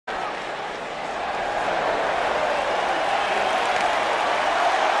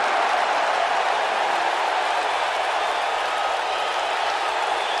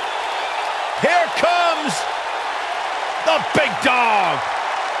big dog.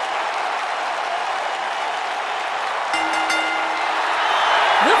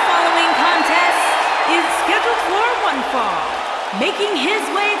 The following contest is scheduled for one fall. Making his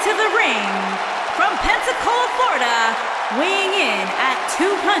way to the ring from Pensacola, Florida, weighing in at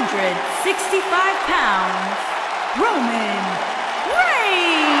 265 pounds, Roman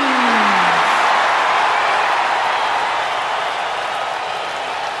Reigns.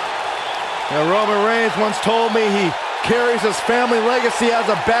 Now, Roman Reigns once told me he carries his family legacy as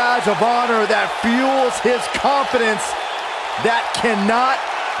a badge of honor that fuels his confidence that cannot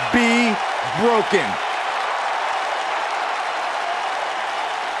be broken.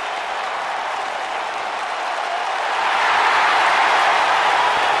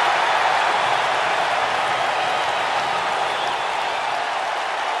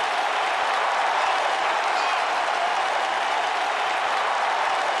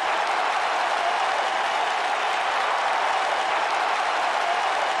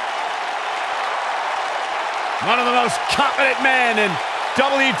 One of the most confident men in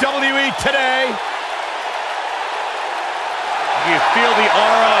WWE today. You feel the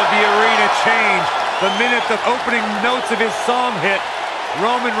aura of the arena change. The minute the opening notes of his song hit,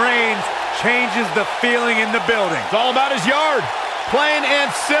 Roman Reigns changes the feeling in the building. It's all about his yard. Plain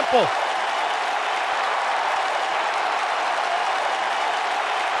and simple.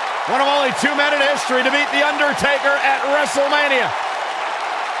 One of only 2 men in history to beat The Undertaker at WrestleMania.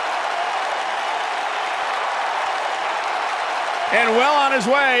 And well on his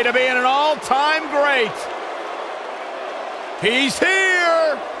way to being an all-time great. He's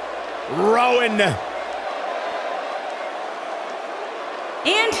here, Rowan. And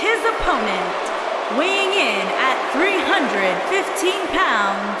his opponent, weighing in at 315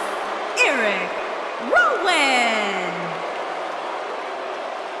 pounds, Erick Rowan.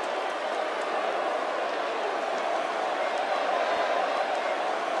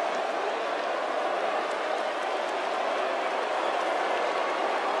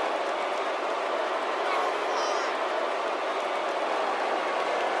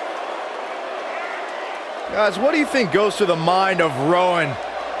 Guys, what do you think goes through the mind of Rowan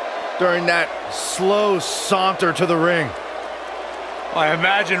during that slow saunter to the ring? I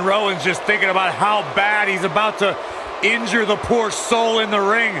imagine Rowan's just thinking about how bad he's about to injure the poor soul in the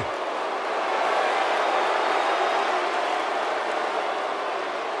ring.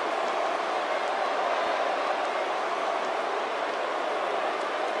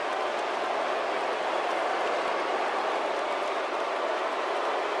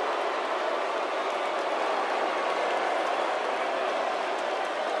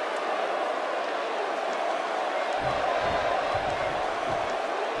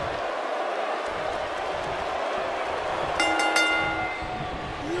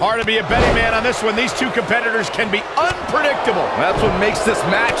 Hard to be a betting man on this one. These two competitors can be unpredictable. That's what makes this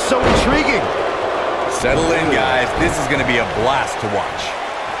match so intriguing. Settle in, guys. This is going to be a blast to watch.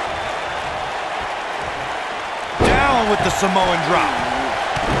 Down with the Samoan drop.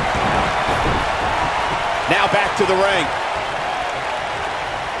 Now back to the ring.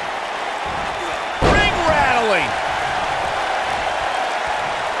 Ring rattling.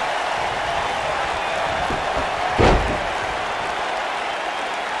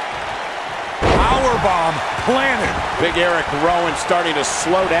 Bomb planted. Big Erick Rowan starting to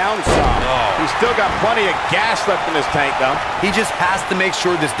slow down some. He's still got plenty of gas left in his tank, though. He just has to make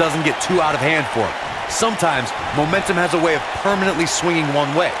sure this doesn't get too out of hand for him. Sometimes, momentum has a way of permanently swinging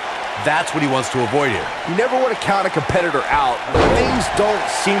one way. That's what he wants to avoid here. You never want to count a competitor out, but things don't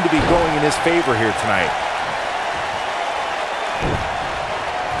seem to be going in his favor here tonight.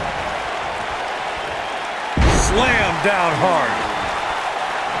 Slam down hard.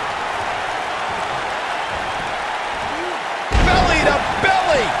 Belly to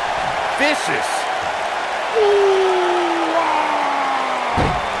belly. Vicious. Ooh,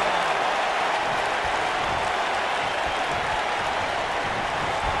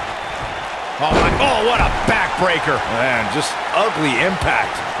 oh, what a backbreaker. Man, just ugly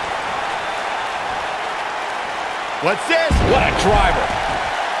impact. What's this? What a driver.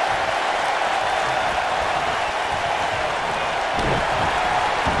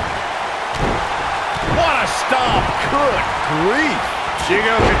 What a stomp. Good grief.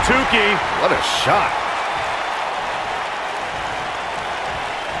 Shigo Katuki. What a shot.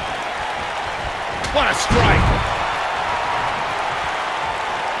 What a strike.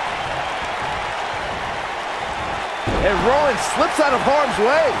 And Rowan slips out of harm's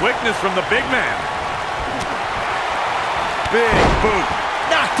way. Quickness from the big man. Big boot.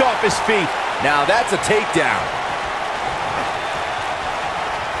 Knocked off his feet. Now that's a takedown.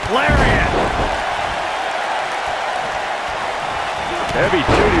 Lariat.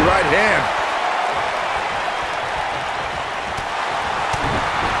 Heavy-duty right hand.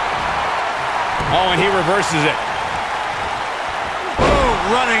 Oh, and he reverses it. Boom,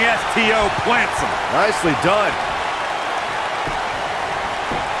 running STO plants him. Nicely done.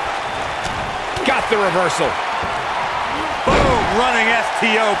 Got the reversal. Boom, running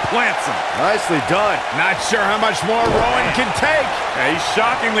STO plants him. Nicely done. Not sure how much more Rowan can take. Yeah, he's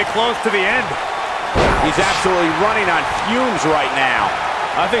shockingly close to the end. He's absolutely running on fumes right now.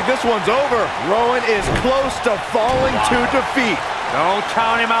 I think this one's over. Rowan is close to falling to defeat. Don't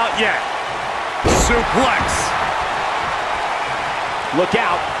count him out yet. Suplex. Look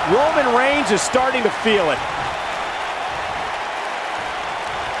out. Roman Reigns is starting to feel it.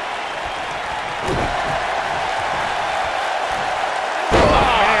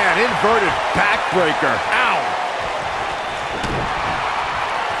 Inverted backbreaker. Ow.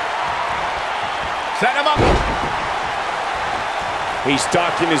 Set him up. He's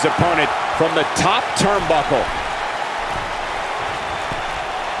stalking his opponent from the top turnbuckle.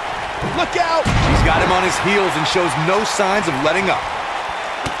 Look out. He's got him on his heels and shows no signs of letting up.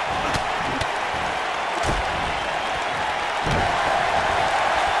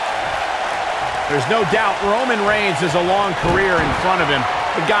 There's no doubt Roman Reigns has a long career in front of him.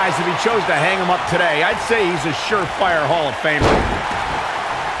 But guys, if he chose to hang him up today, I'd say he's a surefire Hall of Famer.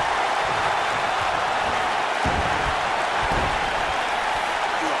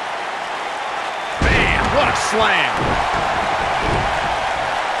 Man, what a slam.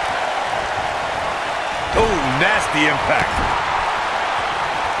 Oh, nasty impact.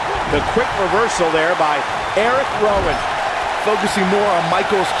 The quick reversal there by Erick Rowan. Focusing more on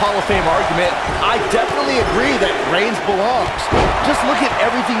Michael's Hall of Fame argument, I definitely agree that Reigns belongs. Just look at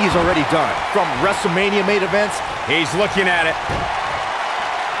everything he's already done. From WrestleMania main events. He's looking at it.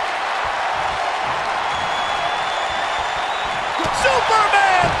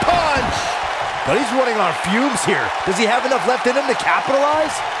 Superman punch! But he's running on fumes here. Does he have enough left in him to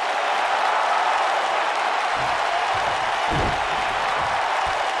capitalize?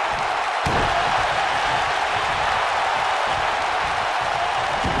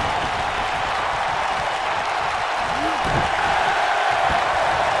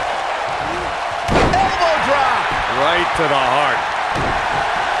 Right to the heart.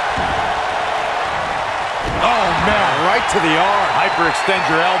 Oh, man, right to the arm. Hyperextend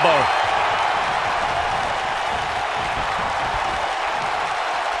your elbow.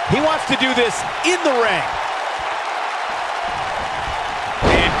 He wants to do this in the ring.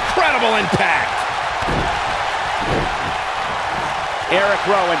 Incredible impact. Erick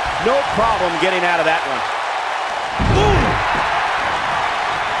Rowan, no problem getting out of that one. Ooh.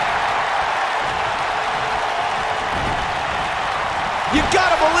 You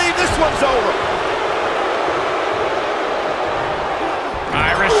gotta believe this one's over.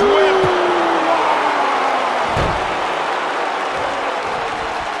 Irish whip.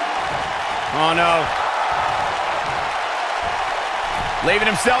 Oh, no. Leaving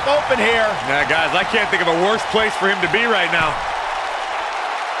himself open here. Now, guys, I can't think of a worse place for him to be right now.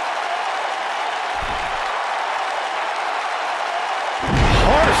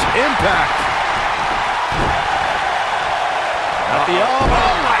 Harsh impact. Oh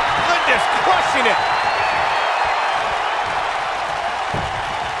my goodness, crushing it.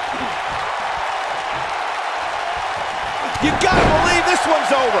 You gotta believe this one's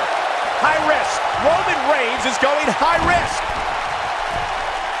over. High risk. Roman Reigns is going high risk.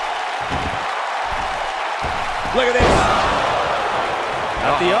 Look at this.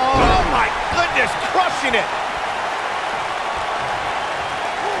 Oh my goodness, crushing it.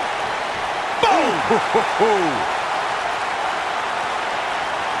 Boom.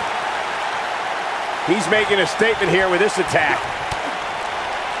 He's making a statement here with this attack.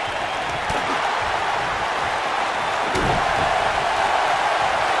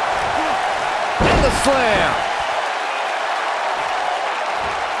 And the slam.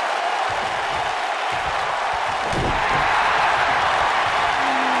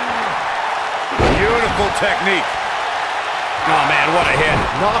 Beautiful technique. Oh man, what a hit.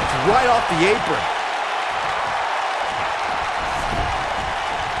 Knocked right off the apron.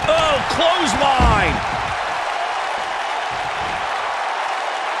 Oh, clothesline.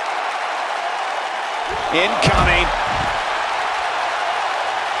 Incoming.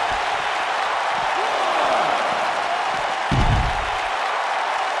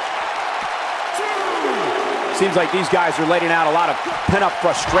 Seems like these guys are letting out a lot of pent-up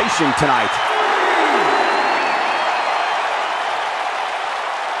frustration tonight.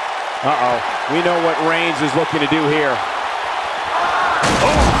 Uh-oh. We know what Reigns is looking to do here.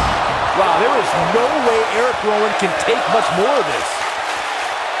 Wow, there is no way Erick Rowan can take much more of this.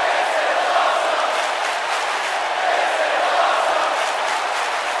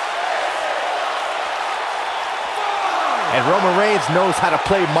 Roman Reigns knows how to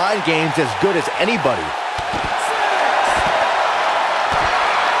play mind games as good as anybody.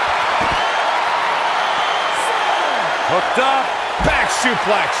 Hooked up. Back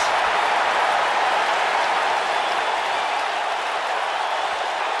suplex.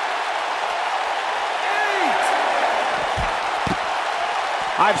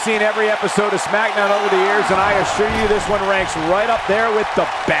 I've seen every episode of SmackDown over the years, and I assure you this one ranks right up there with the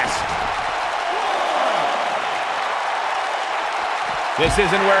best. This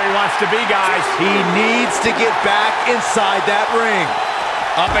isn't where he wants to be, guys. He needs to get back inside that ring.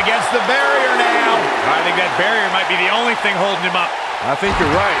 Up against the barrier now. I think that barrier might be the only thing holding him up. I think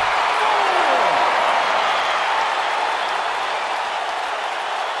you're right.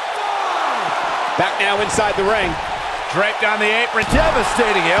 Back now inside the ring. Draped on the apron.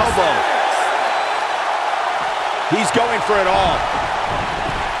 Devastating elbow. He's going for it all.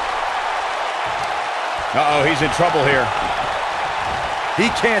 Uh-oh, he's in trouble here. He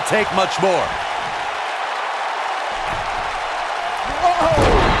can't take much more.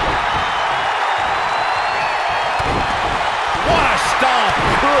 What a stomp.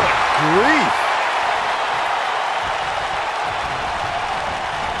 Good grief.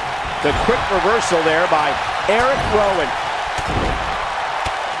 The quick reversal there by Erick Rowan.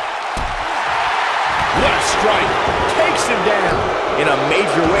 What a strike. Takes him down. In a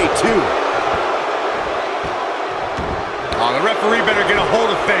major way, too. Oh, the referee better get a hold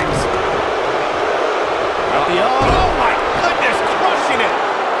of things. Oh my goodness, crushing it.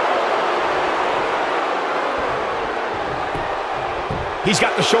 He's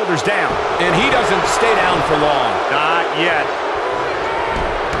got the shoulders down, and he doesn't stay down for long. Not yet.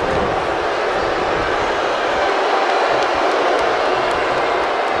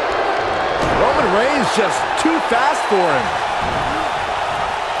 Roman Reigns just too fast for him.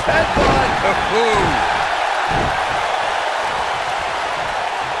 Headbutt.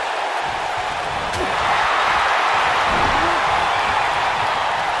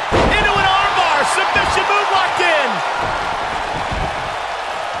 Into an armbar, submission move locked in.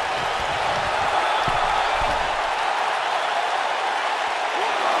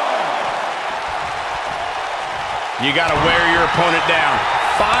 You got to wear your opponent down.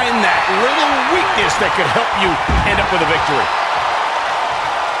 Find that little weakness that could help you end up with a victory.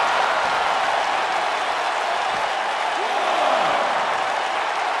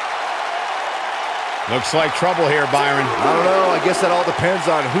 Looks like trouble here, Byron. I don't know. I guess that all depends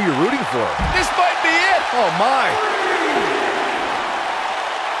on who you're rooting for. This might be it. Oh, my.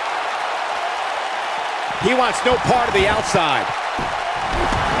 He wants no part of the outside.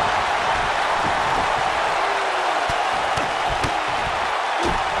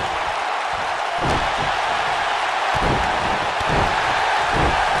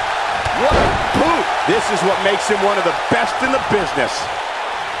 What a boot! This is what makes him one of the best in the business.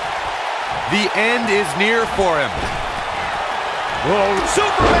 The end is near for him. Whoa,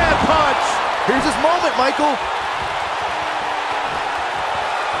 Superman punch! Here's his moment, Michael.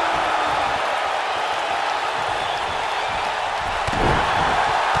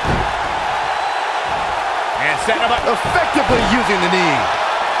 And setting him up. Effectively using the knee.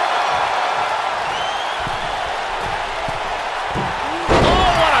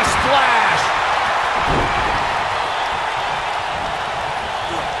 Oh, what a splash!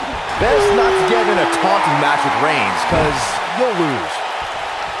 Best not to get in a taunting match with Reigns, because you'll lose.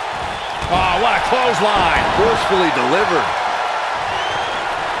 Oh, what a clothesline. Forcefully delivered.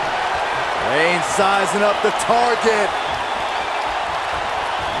 Reigns sizing up the target.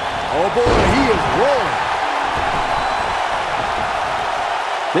 Oh boy, he is rolling.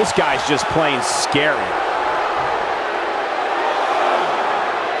 This guy's just plain scary.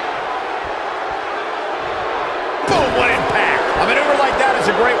 Boom, what impact. A maneuver like that is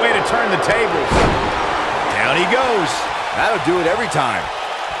a great way to turn the tables. Down he goes. That'll do it every time.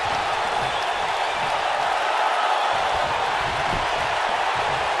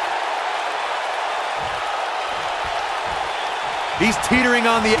 He's teetering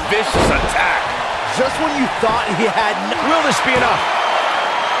on the Vicious attack. Just when you thought he had no... Will this be enough?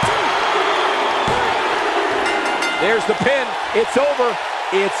 There's the pin. It's over.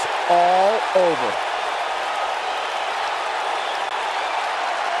 It's all over.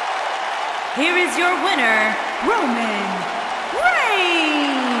 Here is your winner, Roman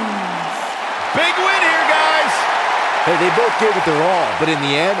Reigns. Big win here, guys. Hey, they both gave it their all, but in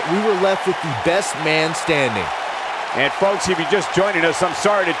the end, we were left with the best man standing. And folks, if you're just joining us, I'm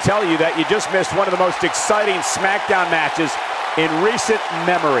sorry to tell you that you just missed one of the most exciting SmackDown matches in recent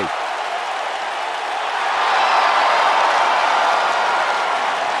memory.